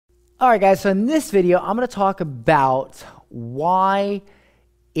All right, guys, so in this video, I'm going to talk about why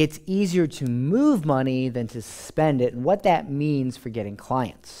it's easier to move money than to spend it and what that means for getting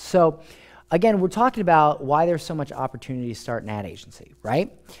clients. So again, we're talking about why there's so much opportunity to start an ad agency,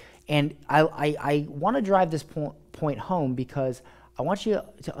 right? And I want to drive this point home because I want you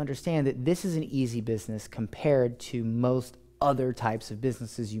to understand that this is an easy business compared to most other types of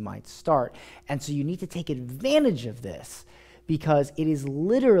businesses you might start. And so you need to take advantage of this because it is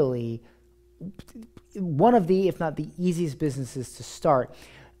literally one of the, if not the easiest businesses to start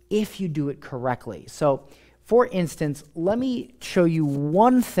if you do it correctly. So for instance, let me show you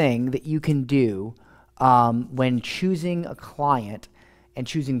one thing that you can do when choosing a client and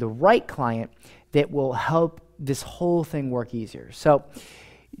choosing the right client that will help this whole thing work easier. So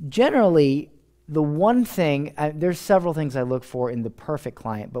generally, the one thing, there's several things I look for in the perfect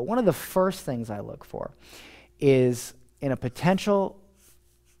client, but one of the first things I look for is in a potential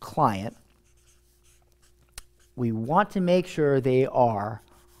client, we want to make sure they are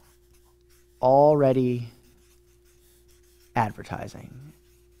already advertising,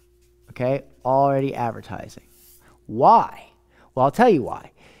 okay? Already advertising. Why? Well, I'll tell you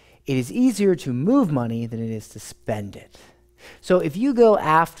why. It is easier to move money than it is to spend it. So if you go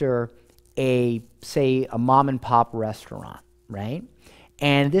after say a mom and pop restaurant, right?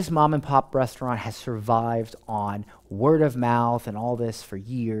 And this mom and pop restaurant has survived on word of mouth and all this for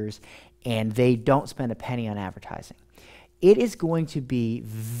years, and they don't spend a penny on advertising. It is going to be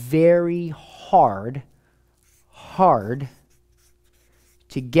very hard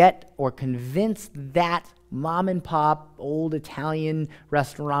to get or convince that mom and pop old Italian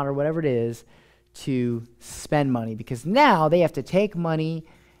restaurant or whatever it is to spend money, because now they have to take money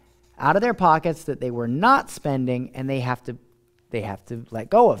out of their pockets that they were not spending, and they have to let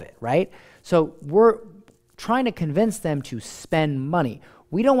go of it, right? So we're trying to convince them to spend money.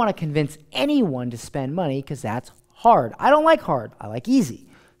 We don't want to convince anyone to spend money because that's hard. I don't like hard. I like easy.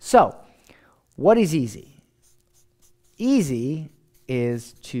 So what is easy? Easy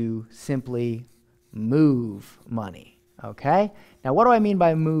is to simply move money, okay? Now, what do I mean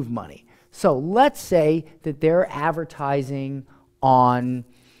by move money? So let's say that they're advertising on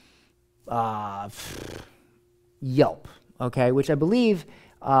Yelp, okay, which I believe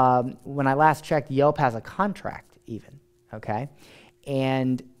when I last checked, Yelp has a contract even, okay?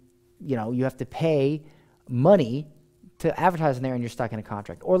 And, you know, you have to pay money to advertise in there and you're stuck in a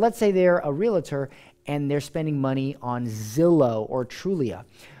contract. Or let's say they're a realtor and they're spending money on Zillow or Trulia.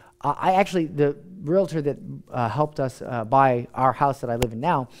 The realtor that helped us buy our house that I live in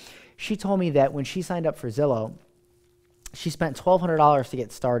now, she told me that when she signed up for Zillow, she spent $1,200 to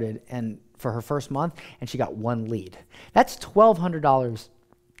get started and for her first month, and she got one lead. That's $1,200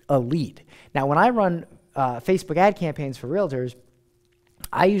 a lead. Now, when I run Facebook ad campaigns for realtors,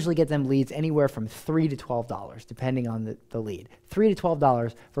 I usually get them leads anywhere from $3 to $12, depending on the lead. $3 to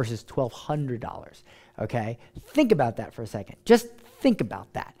 $12 versus $1,200, okay? Think about that for a second. Just think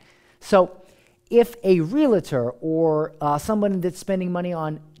about that. So if a realtor or someone that's spending money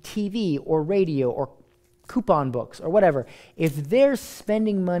on TV or radio or coupon books or whatever, if they're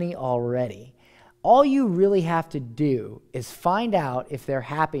spending money already, all you really have to do is find out if they're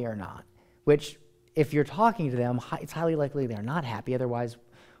happy or not, which if you're talking to them, it's highly likely they're not happy. Otherwise,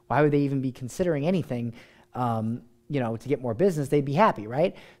 why would they even be considering anything, to get more business? They'd be happy,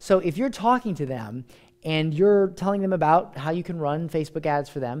 right? So if you're talking to them and you're telling them about how you can run Facebook ads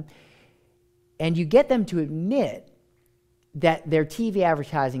for them, and you get them to admit that their TV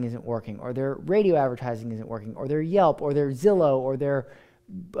advertising isn't working, or their radio advertising isn't working, or their Yelp, or their Zillow, or their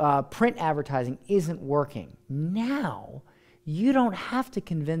print advertising isn't working, now you don't have to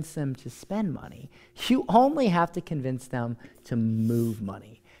convince them to spend money. You only have to convince them to move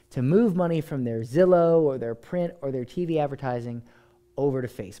money from their Zillow or their print or their TV advertising over to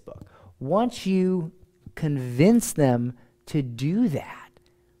Facebook. Once you convince them to do that,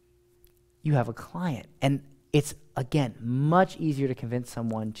 you have a client. And it's, again, much easier to convince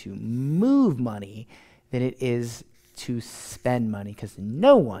someone to move money than it is to spend money, because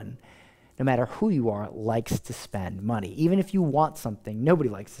no one, no matter who you are, likes to spend money. Even if you want something, nobody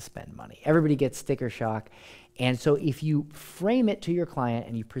likes to spend money. Everybody gets sticker shock. And so if you frame it to your client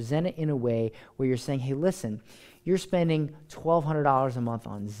and you present it in a way where you're saying, hey, listen, you're spending $1,200 a month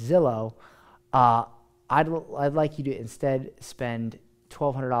on Zillow, I'd like you to instead spend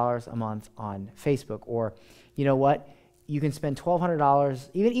 $1,200 a month on Facebook. Or, you know what, you can spend $1,200,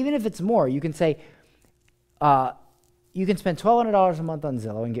 even if it's more, you can say, you can spend $1,200 a month on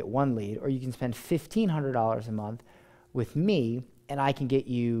Zillow and get one lead, or you can spend $1,500 a month with me and I can get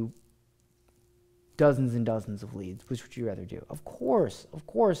you dozens and dozens of leads. Which would you rather do? Of course,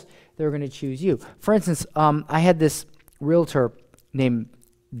 they're going to choose you. For instance, I had this realtor named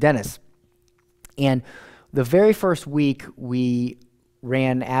Dennis, and the very first week we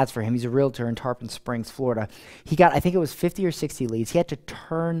ran ads for him. He's a realtor in Tarpon Springs, Florida. He got, I think it was 50 or 60 leads. We had to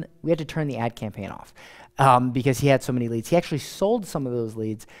turn the ad campaign off because he had so many leads. He actually sold some of those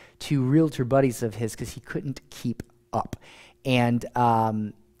leads to realtor buddies of his because he couldn't keep up. And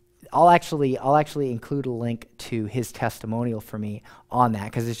I'll actually include a link to his testimonial for me on that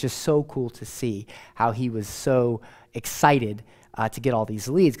because it's just so cool to see how he was so excited to get all these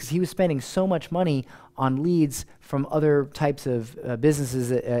leads because he was spending so much money on leads from other types of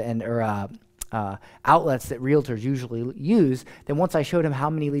businesses or outlets that realtors usually use. Then once I showed him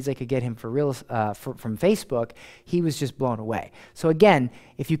how many leads I could get him from Facebook, he was just blown away. So again,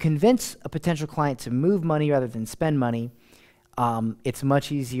 if you convince a potential client to move money rather than spend money, it's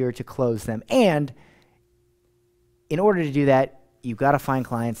much easier to close them. And in order to do that, you've got to find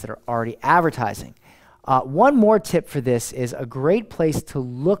clients that are already advertising. One more tip for this is a great place to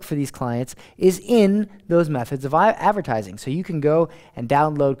look for these clients is in those methods of advertising. So you can go and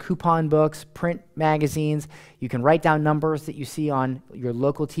download coupon books, print magazines. You can write down numbers that you see on your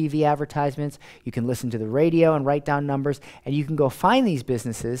local TV advertisements. You can listen to the radio and write down numbers. And you can go find these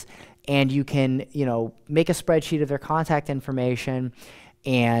businesses and you can, make a spreadsheet of their contact information,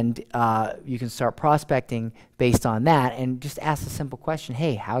 and you can start prospecting based on that and just ask the simple question,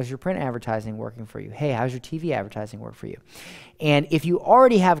 hey, how's your print advertising working for you? Hey, how's your TV advertising work for you? And if you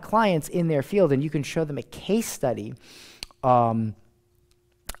already have clients in their field and you can show them a case study of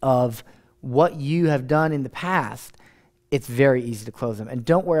what you have done in the past, it's very easy to close them. And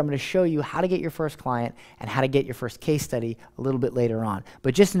don't worry, I'm going to show you how to get your first client and how to get your first case study a little bit later on.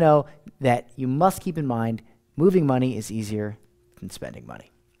 But just know that you must keep in mind moving money is easier than spending money.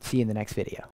 See you in the next video.